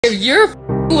If you're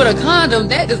with a condom,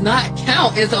 that does not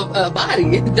count as a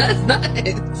body. It does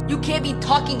not. You can't be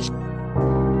talking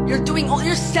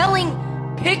you're selling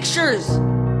pictures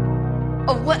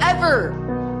of whatever.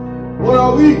 What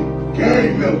are we?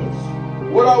 Gang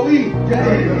members. What are we?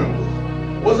 Gang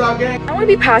members. What's our gang? I want to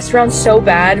be passed around so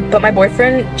bad, but my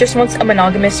boyfriend just wants a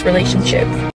monogamous relationship.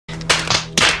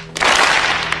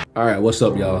 Alright, what's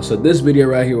up, y'all? So this video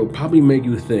right here will probably make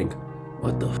you think,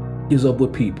 what the f is up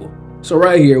with people? So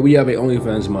right here, we have a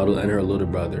OnlyFans model and her little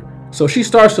brother. So she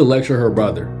starts to lecture her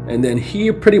brother, and then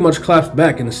he pretty much claps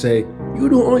back and say, you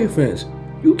do OnlyFans.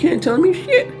 You can't tell me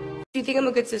shit. Do you think I'm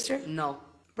a good sister? No.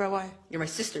 Bro, why? You're my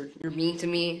sister. You're mean to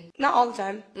me. Not all the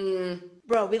time.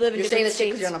 Bro, we live in different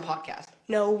states. Because you're on a podcast.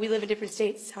 No, we live in different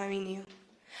states. That's how I mean to you.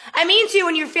 I mean to you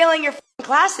when you're failing your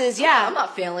classes, yeah. I'm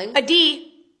not failing. A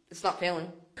D. It's not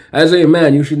failing. As a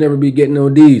man, you should never be getting no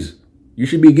D's. You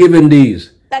should be giving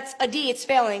D's. That's a D, it's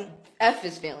failing. F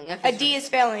is failing. A D is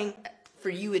failing.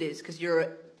 For you it is, because you're an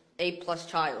A+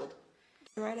 child.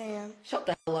 You're right, I am. Shut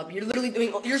the hell up. You're literally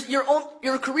doing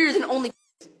your career is in only.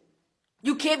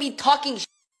 You can't be talking.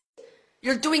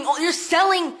 You're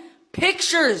selling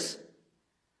pictures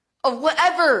of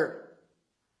whatever.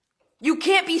 You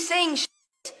can't be saying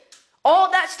shit.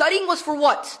 All that studying was for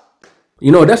what?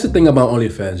 You know, that's the thing about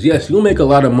OnlyFans. Yes, you'll make a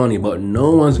lot of money, but no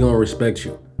one's gonna respect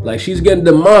you. Like, she's getting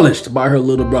demolished by her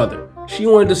little brother. She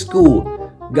went to school,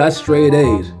 got straight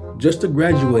A's, just to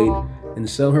graduate and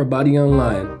sell her body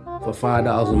online for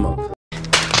 $5 a month.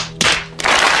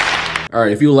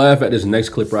 Alright, if you laugh at this next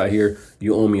clip right here,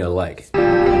 you owe me a like. So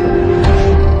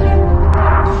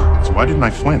why didn't I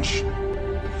flinch?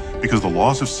 Because the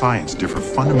laws of science differ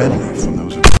fundamentally from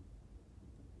those of...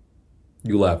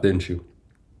 You laughed, didn't you?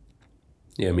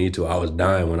 Yeah, me too. I was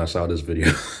dying when I saw this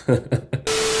video.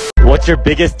 What's your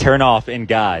biggest turnoff in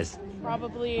guys?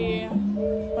 Probably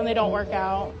when they don't work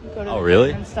out. Go to Oh,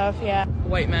 really? And stuff, yeah.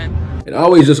 White men. It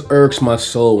always just irks my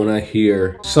soul when I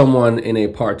hear someone in a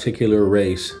particular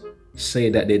race say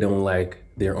that they don't like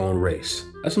their own race.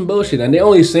 That's some bullshit, and they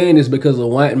only saying this because the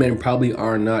white men probably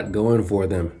are not going for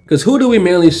them. Because who do we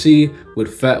mainly see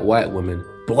with fat white women?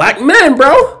 Black men,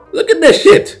 bro! Look at this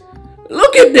shit!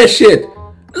 Look at this shit!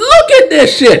 Look at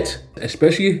this shit!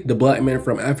 Especially the black men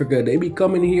from Africa, they be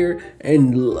coming here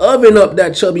and loving up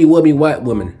that chubby wubby white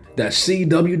woman. That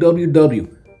CWWW,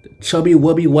 the chubby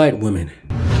wubby white women.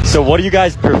 So what do you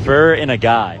guys prefer in a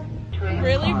guy?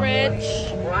 Really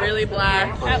rich. Really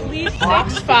black. At least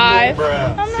 6'5".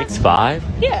 6'5"?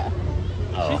 Yeah.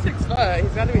 Oh. She's 6'5".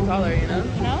 He's got to be taller, you know?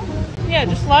 No? Yeah,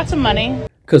 just lots of money.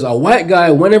 Cause a white guy,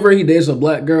 whenever he dates a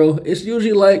black girl, it's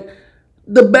usually like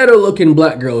the better looking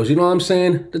black girls, you know what I'm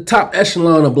saying? The top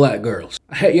echelon of black girls.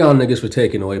 I hate y'all niggas for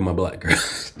taking away my black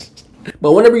girls.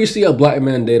 But whenever you see a black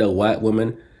man date a white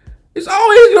woman, it's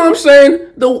always, you know what I'm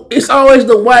saying? It's always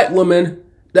the white woman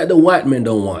that the white men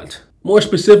don't want. More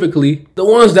specifically, the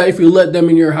ones that if you let them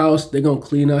in your house, they're gonna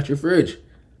clean out your fridge.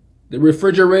 The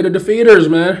refrigerator defeaters,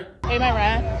 man. Pay my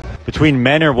rent. Between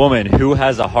men or women, who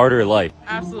has a harder life?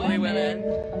 Absolutely women.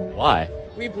 Why?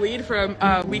 We bleed for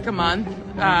a week a month.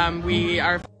 We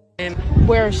are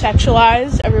We're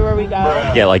sexualized everywhere we go.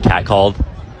 You get like catcalled?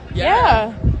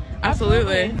 Yeah.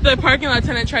 Absolutely. The parking lot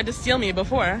attendant tried to steal me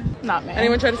before. Not me.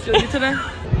 Anyone tried to steal you today?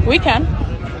 We can.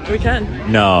 We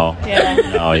can. No.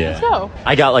 Yeah. Oh yeah. Let's go.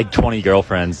 I got like 20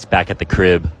 girlfriends back at the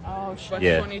crib. Oh, shit. What's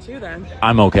Yeah. 22 then?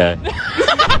 I'm okay.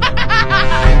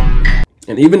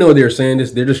 And even though they're saying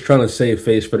this, they're just trying to save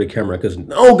face for the camera because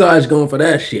no guy's going for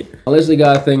that shit. Unless they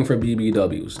got a thing for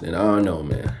BBWs, then I don't know,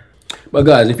 man. But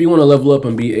guys, if you want to level up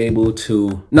and be able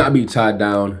to not be tied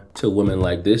down to women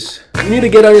like this, you need to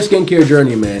get on your skincare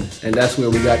journey, man. And that's where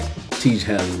we got Tiege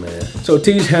Hanley, man. So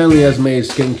Tiege Hanley has made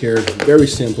skincare very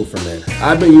simple for men.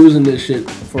 I've been using this shit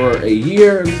for a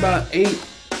year and about 8,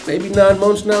 maybe 9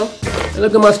 months now. And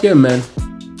look at my skin, man.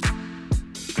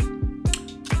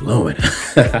 Glowing.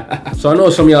 So I know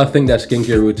some of y'all think that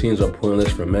skincare routines are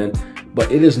pointless for men,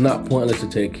 but it is not pointless to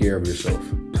take care of yourself.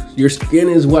 Your skin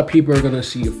is what people are gonna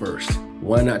see first.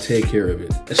 Why not take care of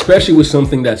it? Especially with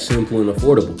something that's simple and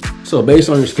affordable. So based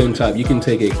on your skin type, you can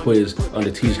take a quiz on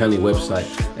the Tiege Hanley website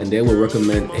and they will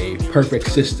recommend a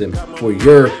perfect system for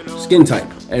your skin type.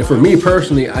 And for me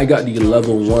personally, I got the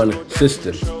level 1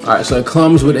 system. All right, so it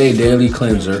comes with a daily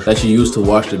cleanser that you use to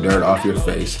wash the dirt off your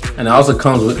face. And it also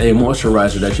comes with a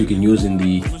moisturizer that you can use in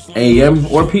the AM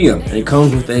or PM. And it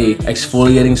comes with a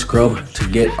exfoliating scrub to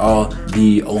get all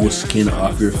the old skin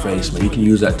off your face, man. You can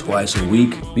use that twice a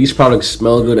week. These products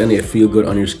smell good and they feel good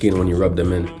on your skin when you rub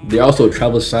them in. They're also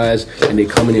travel size and they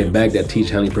come in a bag that Tiege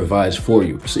Hanley provides for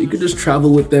you. So you can just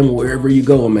travel with them wherever you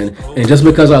go, man. And just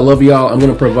because I love y'all, I'm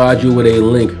gonna provide you with a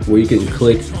link link where you can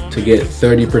click to get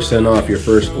 30% off your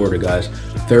first order, guys.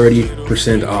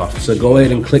 30% off. So go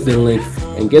ahead and click the link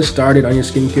and get started on your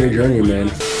skincare journey,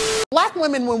 man. Black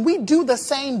women, when we do the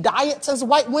same diets as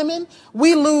white women,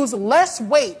 we lose less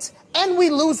weight and we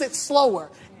lose it slower,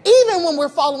 even when we're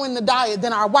following the diet,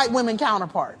 than our white women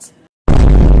counterparts.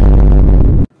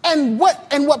 And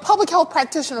what public health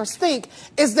practitioners think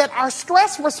is that our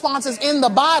stress responses in the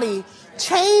body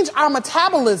change our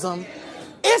metabolism.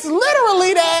 It's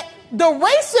literally that the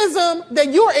racism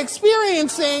that you're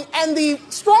experiencing and the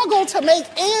struggle to make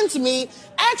ends meet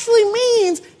actually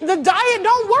means the diet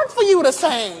don't work for you the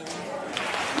same.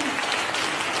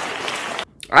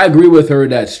 I agree with her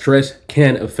that stress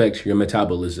can affect your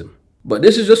metabolism. But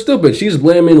this is just stupid. She's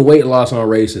blaming weight loss on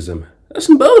racism. That's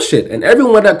some bullshit. And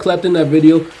everyone that clapped in that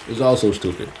video is also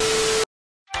stupid.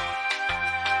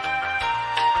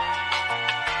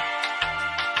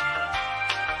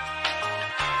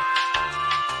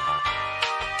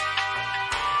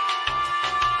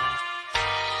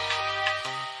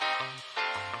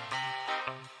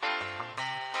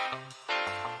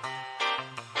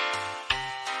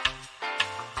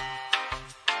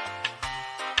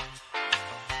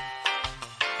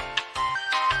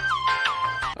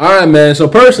 Alright, man, so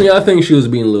personally, I think she was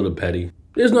being a little petty.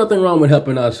 There's nothing wrong with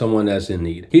helping out someone that's in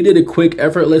need. He did it quick,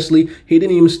 effortlessly. He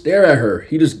didn't even stare at her.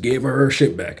 He just gave her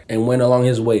shit back and went along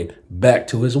his way back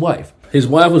to his wife. His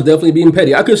wife was definitely being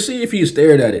petty. I could see if he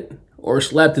stared at it or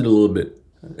slapped it a little bit.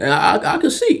 I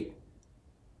could see.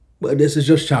 But this is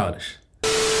just childish.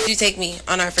 You take me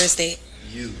on our first date.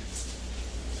 You.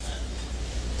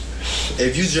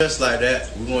 If you dress like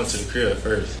that, we going to the crib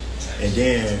first. And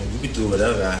then we can do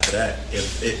whatever after that.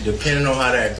 If it, depending on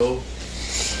how that go.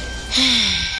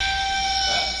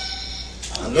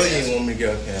 I know you ain't want me to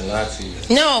get up here and lie to you.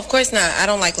 No, of course not. I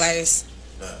don't like liars.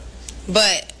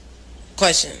 But,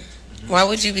 question. Why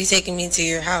would you be taking me to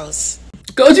your house?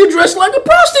 Because you dress like a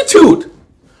prostitute.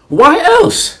 Why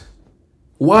else?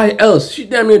 Why else? She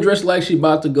damn near dressed like she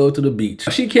about to go to the beach.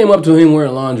 She came up to him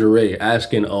wearing lingerie,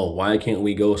 asking, oh, why can't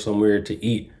we go somewhere to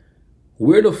eat?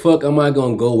 Where the fuck am I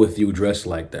gonna go with you dressed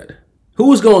like that?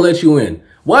 Who's gonna let you in?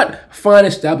 What fine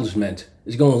establishment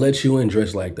is gonna let you in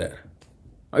dressed like that?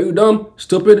 Are you dumb,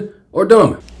 stupid, or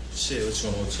dumb? Shit, what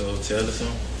you want to hotel or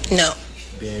something? No.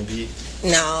 B&B?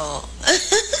 No.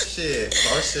 Shit,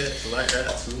 car sex like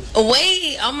that too.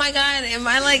 Wait, oh my God, am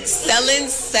I like selling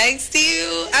sex to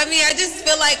you? I mean, I just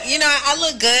feel like, you know, I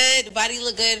look good, the body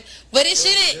look good, but it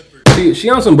shouldn't. She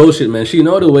on some bullshit, man. She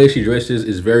know the way she dresses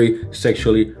is very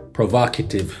sexually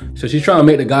provocative. So she's trying to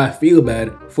make the guy feel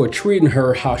bad for treating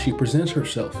her how she presents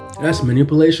herself. That's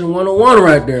manipulation 101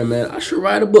 right there, man. I should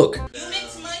write a book.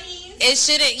 It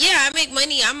shouldn't. Yeah, I make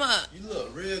money. You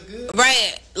look real good.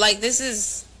 Right. Like this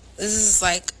is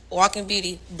like walking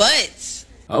beauty. But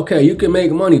okay, you can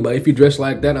make money, but if you dress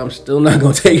like that, I'm still not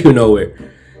gonna take you nowhere.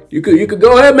 You could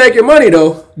go ahead and make your money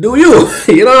though. Do you?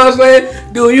 You know what I'm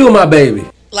saying? Do you, my baby?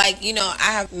 Like, you know,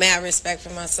 I have mad respect for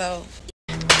myself.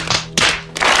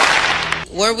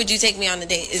 Where would you take me on the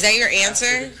date? Is that your answer?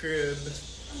 After the crib,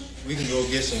 we can go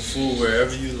get some food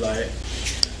wherever you like.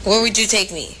 Where would you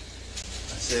take me?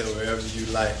 I said wherever you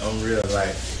like. I'm real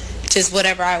life. Just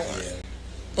whatever I want. Yeah.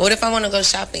 What if I want to go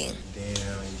shopping? Damn,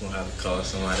 you're going to have to call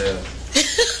somebody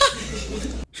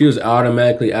else. She was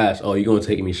automatically asked, oh, you gonna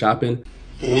take me shopping?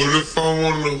 What if I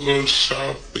want to go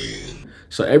shopping?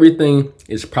 So everything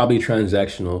is probably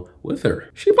transactional with her.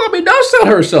 She probably does sell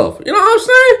herself. You know what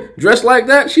I'm saying? Dressed like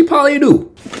that, she probably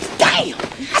do. Damn,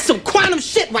 that's some quantum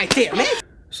shit right there, man.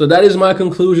 So that is my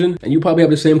conclusion, and you probably have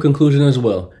the same conclusion as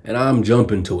well. And I'm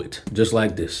jumping to it, just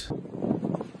like this.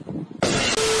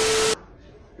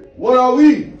 What are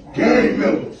we? Gang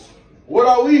members. What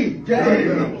are we? Gang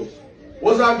members.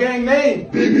 What's our gang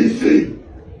name? BBC.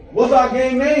 What's our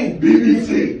gang name?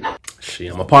 BBC.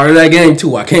 Shit, I'm a part of that gang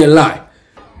too, I can't lie.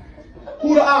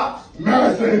 Who the ops?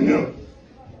 Massa and them.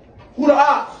 Who the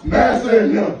ops? Massa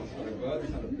and them.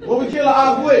 What we kill the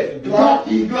ops with?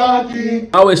 Glocky.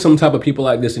 Always some type of people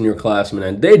like this in your class,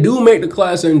 man. They do make the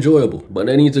class enjoyable, but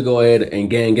they need to go ahead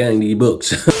and gang these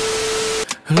books.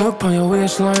 Look on your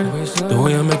waistline, the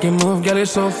way I make it move, girl, it's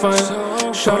so fine.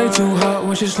 Shawty too hot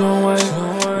when she slow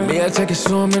wine. Me, I take it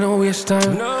slow, man, don't waste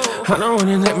time. I know when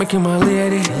you're not making my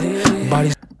lady.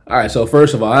 Body's all right, so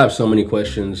first of all, I have so many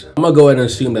questions. I'm gonna go ahead and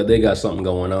assume that they got something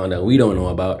going on that we don't know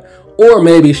about. Or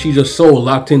maybe she just so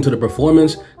locked into the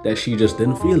performance that she just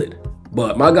didn't feel it.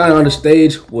 But my guy on the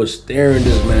stage was staring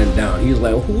this man down. He's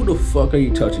like, who the fuck are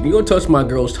you touching? You gonna touch my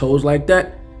girl's toes like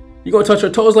that? You gonna touch her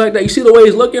toes like that? You see the way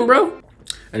he's looking, bro?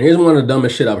 And here's one of the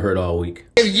dumbest shit I've heard all week.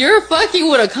 If you're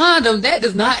fucking with a condom, that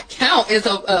does not count as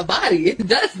a body. It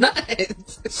does not.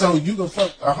 So you can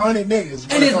fuck 100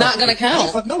 niggas. And it's not gonna count.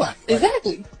 Fuck nobody.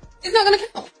 Exactly. It's not gonna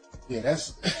count. Yeah,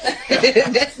 that's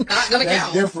that's not gonna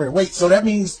count. Different. Wait, so that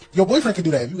means your boyfriend can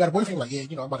do that. If you got a boyfriend, like, yeah,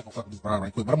 you know, I'm about to go fuck with this brown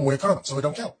right quick, but I'm gonna wear a condom, so it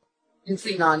don't count. And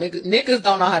see, nah, niggas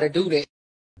don't know how to do that.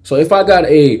 So if I got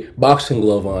a boxing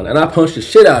glove on and I punch the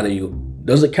shit out of you,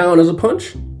 does it count as a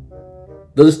punch?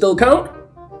 Does it still count?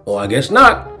 Oh, I guess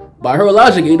not. By her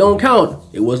logic, it don't count.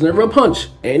 It was never a punch.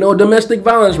 Ain't no domestic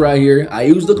violence right here. I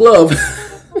used the glove.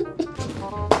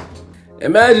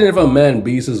 Imagine if a man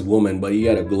beats his woman, but he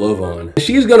had a glove on.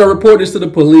 She's gonna report this to the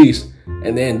police,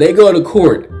 and then they go to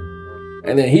court,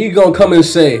 and then he gonna come and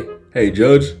say, "Hey,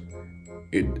 judge,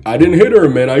 I didn't hit her,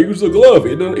 man. I used a glove.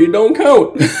 It don't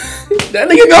count." That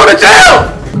nigga go to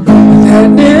jail. That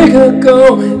nigga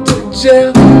going to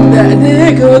jail. That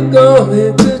nigga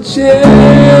going to jail.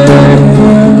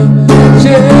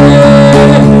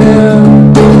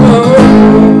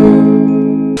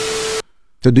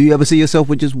 So do you ever see yourself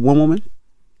with just one woman?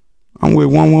 I'm with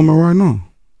one woman right now.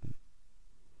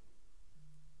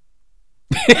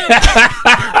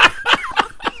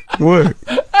 What?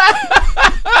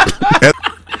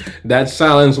 That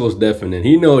silence was deafening.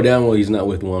 He know damn well he's not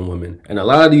with one woman. And a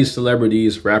lot of these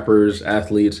celebrities, rappers,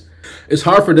 athletes, it's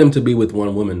hard for them to be with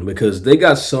one woman because they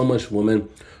got so much women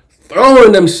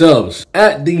throwing themselves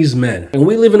at these men. And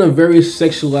we live in a very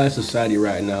sexualized society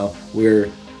right now where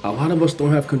a lot of us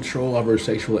don't have control of our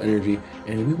sexual energy,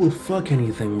 and we will fuck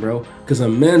anything, bro. Because a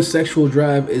man's sexual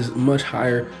drive is much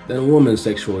higher than a woman's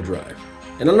sexual drive.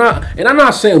 And I'm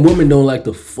not saying women don't like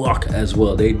to fuck as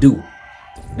well. They do.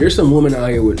 There's some women out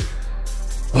here with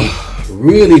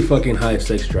really fucking high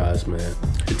sex drives, man.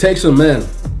 It takes a man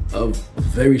of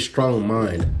very strong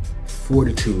mind,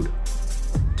 fortitude,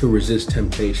 to resist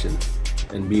temptation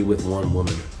and be with one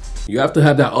woman. You have to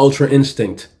have that ultra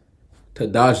instinct to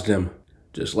dodge them.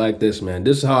 Just like this, man.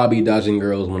 This is how I be dodging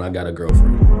girls when I got a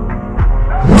girlfriend.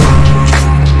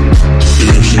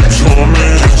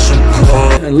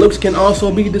 And looks can also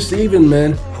be deceiving,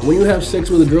 man. When you have sex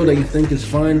with a girl that you think is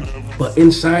fine, but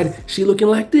inside she looking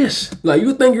like this. Like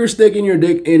you think you're sticking your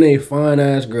dick in a fine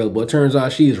ass girl, but it turns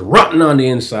out she's rotten on the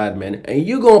inside, man. And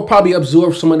you gonna probably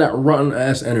absorb some of that rotten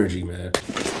ass energy, man.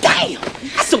 Damn,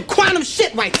 that's some quantum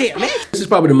shit right there, man. This is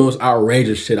probably the most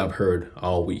outrageous shit I've heard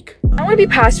all week. I want to be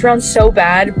passed around so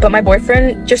bad, but my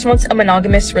boyfriend just wants a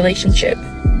monogamous relationship.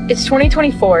 It's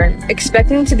 2024.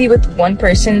 Expecting to be with one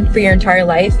person for your entire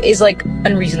life is like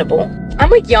unreasonable.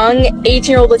 I'm a young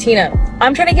 18-year-old Latina.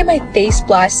 I'm trying to get my face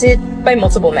blasted by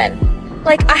multiple men.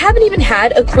 Like, I haven't even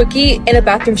had a quickie in a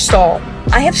bathroom stall.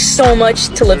 I have so much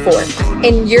to live for.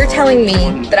 And you're telling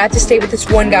me that I have to stay with this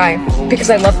one guy because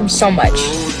I love him so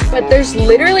much. But there's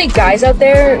literally guys out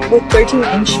there with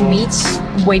 13-inch meats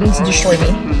waiting to destroy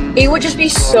me. It would just be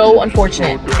so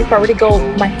unfortunate if I were to go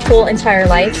my whole entire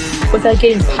life without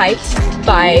getting piped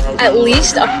by at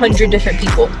least 100 different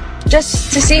people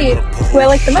just to see who I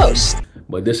like the most.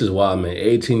 But this is wild, man.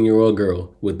 18-year-old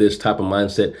girl with this type of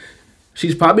mindset,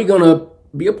 she's probably gonna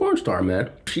be a porn star, man.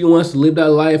 She wants to live that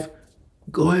life.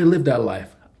 Go ahead and live that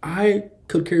life. I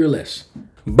could care less.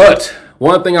 But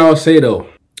one thing I'll say though,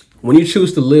 when you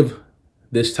choose to live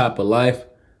this type of life,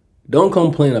 don't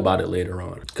complain about it later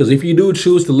on. Because if you do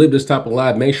choose to live this type of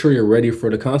life, make sure you're ready for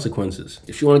the consequences.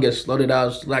 If you want to get slutted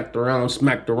out, slacked around,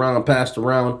 smacked around, passed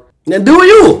around, then do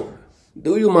you.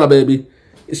 Do you, my baby.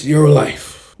 It's your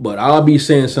life. But I'll be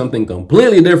saying something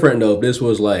completely different though if this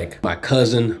was like my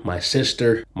cousin, my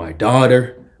sister, my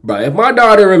daughter. Bro, if my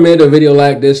daughter ever made a video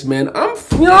like this, man, I'm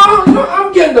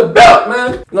getting the belt,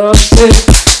 man. You know what I'm saying?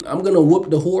 I'm gonna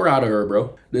whoop the whore out of her,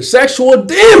 bro. The sexual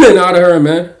demon out of her,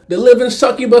 man. The living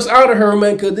succubus out of her,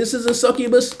 man, because this is a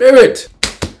succubus spirit.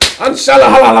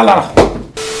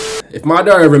 If my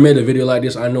daughter ever made a video like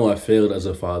this, I know I failed as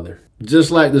a father. Just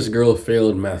like this girl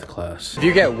failed math class. If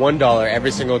you get $1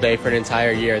 every single day for an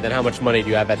entire year, then how much money do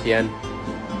you have at the end?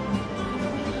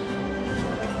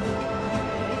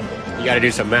 You gotta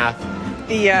do some math.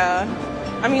 Yeah.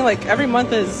 I mean, like, every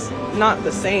month is not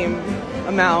the same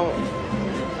amount.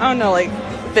 I don't know, like,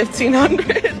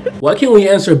 1,500. Why can't we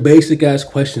answer basic ass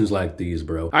questions like these,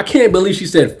 bro? I can't believe she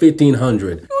said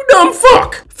 1,500. You dumb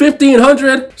fuck!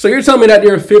 1,500? So you're telling me that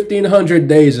there are 1,500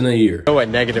 days in a year? You know what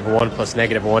 -1 plus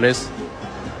 -1 is?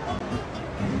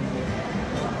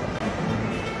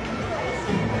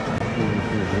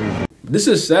 This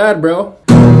is sad, bro.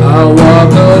 I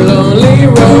walk a lonely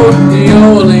road, the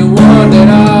only one that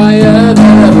I have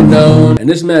ever known. And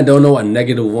this man don't know what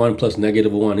 -1 plus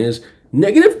 -1 is. -2,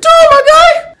 my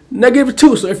guy!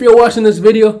 -2. So if you're watching this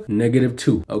video,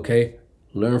 -2, okay?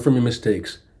 Learn from your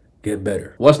mistakes. Get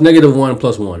better. What's -1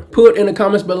 + 1? Put in the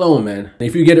comments below, man.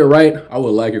 If you get it right, I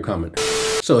will like your comment.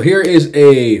 So here is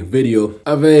a video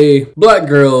of a black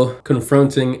girl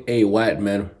confronting a white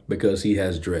man because he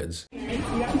has dreads.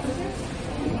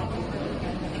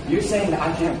 You're saying that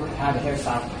I can't have a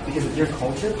hairstyle because of your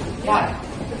culture? Why?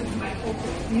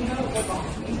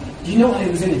 Do you know it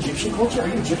was in Egyptian culture? Are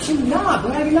you Egyptian? Nah,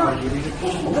 bro, you're not.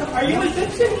 Are you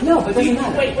Egyptian? No, but it doesn't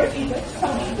matter. Wait, where's Egypt?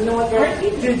 You know what, girl?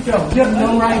 Dude, go. You have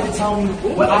no right to tell me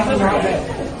what I can write at.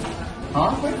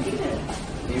 Huh?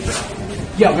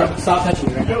 Yo, girl, stop touching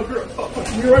me right now. Yo, girl, stop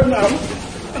touching me right now.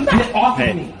 Get off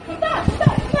of me.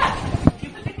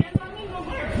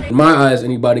 In my eyes,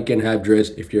 anybody can have dreads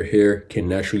if your hair can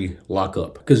naturally lock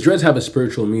up. Because dreads have a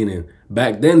spiritual meaning.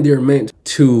 Back then, they're meant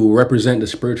to represent the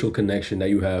spiritual connection that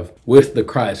you have with the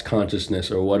Christ consciousness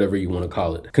or whatever you want to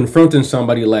call it. Confronting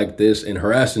somebody like this and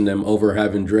harassing them over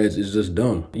having dreads is just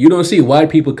dumb. You don't see white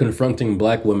people confronting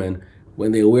black women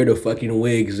when they wear the fucking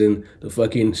wigs and the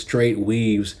fucking straight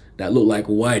weaves that look like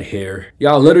white hair.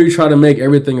 Y'all literally try to make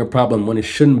everything a problem when it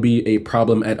shouldn't be a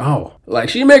problem at all. Like,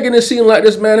 she making it seem like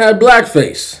this man had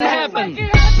blackface.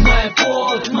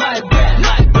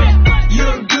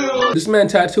 This man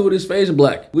tattooed his face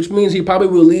black, which means he probably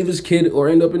will leave his kid or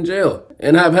end up in jail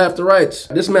and have half the rights.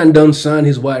 This man done signed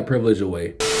his white privilege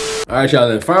away. Alright, y'all,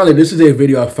 then finally, this is a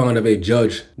video I found of a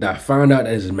judge that found out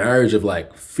that his marriage of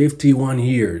like 51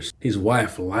 years, his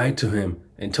wife lied to him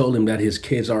and told him that his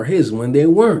kids are his when they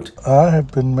weren't. I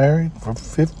have been married for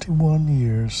 51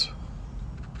 years.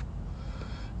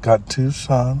 Got 2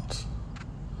 sons,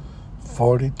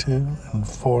 42 and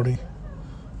 40.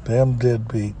 Damn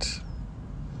deadbeats.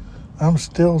 I'm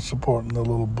still supporting the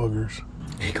little boogers.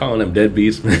 He calling them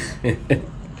deadbeats, man.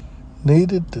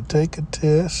 Needed to take a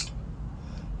test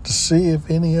to see if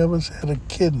any of us had a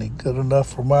kidney good enough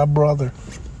for my brother.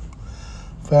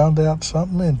 Found out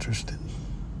something interesting.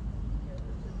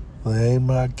 They ain't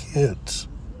my kids.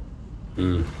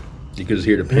 You could just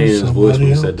hear the pain in his voice when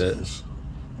he said that.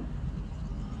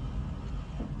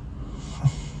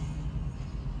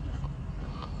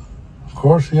 Of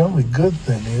course, the only good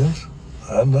thing is,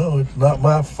 I know it's not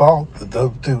my fault that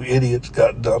those 2 idiots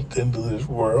got dumped into this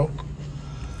world.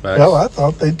 Facts. Hell, I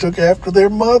thought they took after their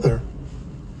mother.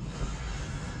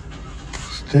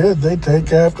 Instead, they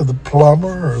take after the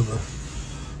plumber or the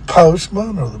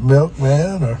postman or the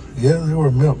milkman, or yeah, they were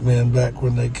milkmen back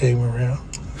when they came around.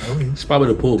 I mean, it's probably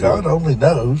the pool boy. God only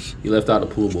knows. He left out the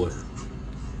pool boy.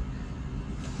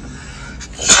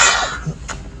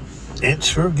 It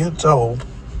sure gets old.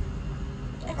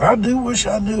 I do wish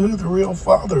I knew who the real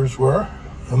fathers were,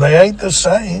 and they ain't the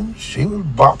same. She was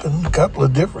bopping a couple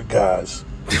of different guys.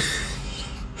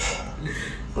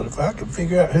 But if I could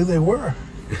figure out who they were,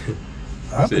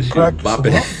 I've been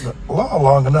practicing law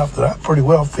long enough that I pretty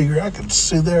well figure I could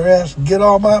sue their ass and get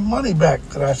all my money back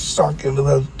that I sunk into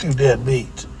those 2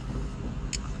 deadbeats.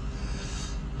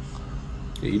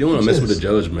 Yeah, you don't want to mess with the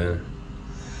judge, man.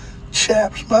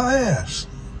 Chaps my ass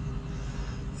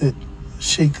that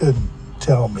she couldn't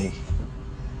tell me.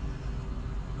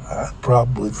 I'd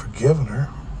probably forgiven her.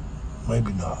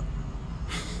 Maybe not.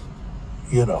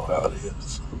 You know how it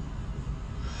is.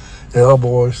 Hell,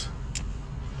 boys,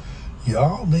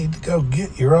 y'all need to go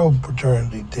get your own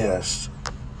paternity test.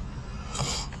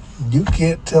 You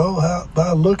can't tell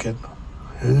by looking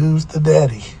who's the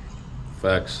daddy.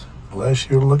 Facts. Unless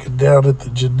you're looking down at the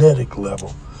genetic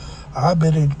level. I've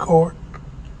been in court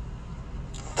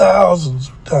thousands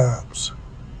of times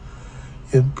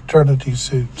in paternity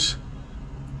suits.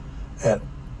 And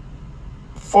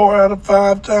 4 out of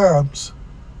 5 times,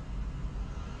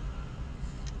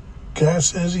 guy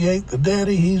says he ain't the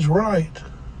daddy, he's right.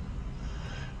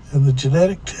 And the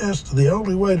genetic test is the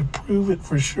only way to prove it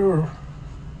for sure.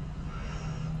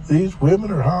 These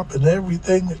women are hopping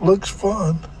everything that looks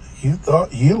fun. You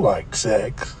thought you liked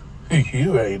sex.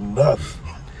 You ain't nothing.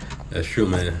 That's true,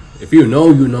 man. If you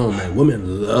know, you know, man.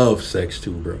 Women love sex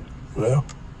too, bro. Well,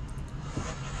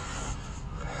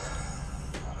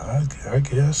 I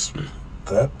guess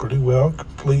that pretty well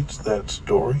completes that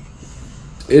story.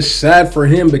 It's sad for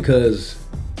him because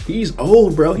he's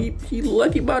old, bro. He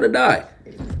lucky about to die.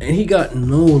 And he got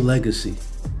no legacy.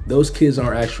 Those kids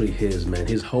aren't actually his, man.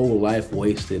 His whole life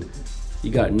wasted. He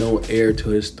got no heir to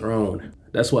his throne.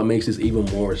 That's what makes this even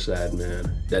more sad,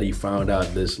 man. That he found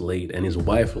out this late and his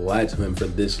wife lied to him for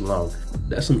this long.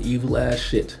 That's some evil ass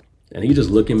shit. And he just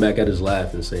looking back at his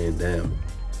life and saying, damn,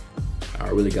 I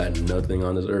really got nothing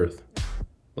on this earth.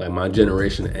 Like, my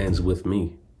generation ends with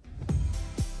me.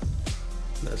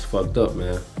 That's fucked up,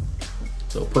 man.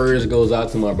 So prayers goes out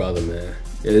to my brother, man.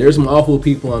 Yeah, there's some awful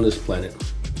people on this planet.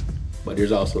 but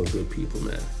there's also good people,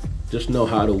 man. Just know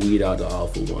how to weed out the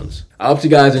awful ones. I hope you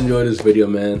guys enjoyed this video,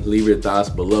 man. Leave your thoughts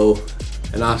below,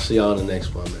 and I'll see y'all in the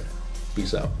next one, man.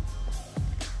 Peace out.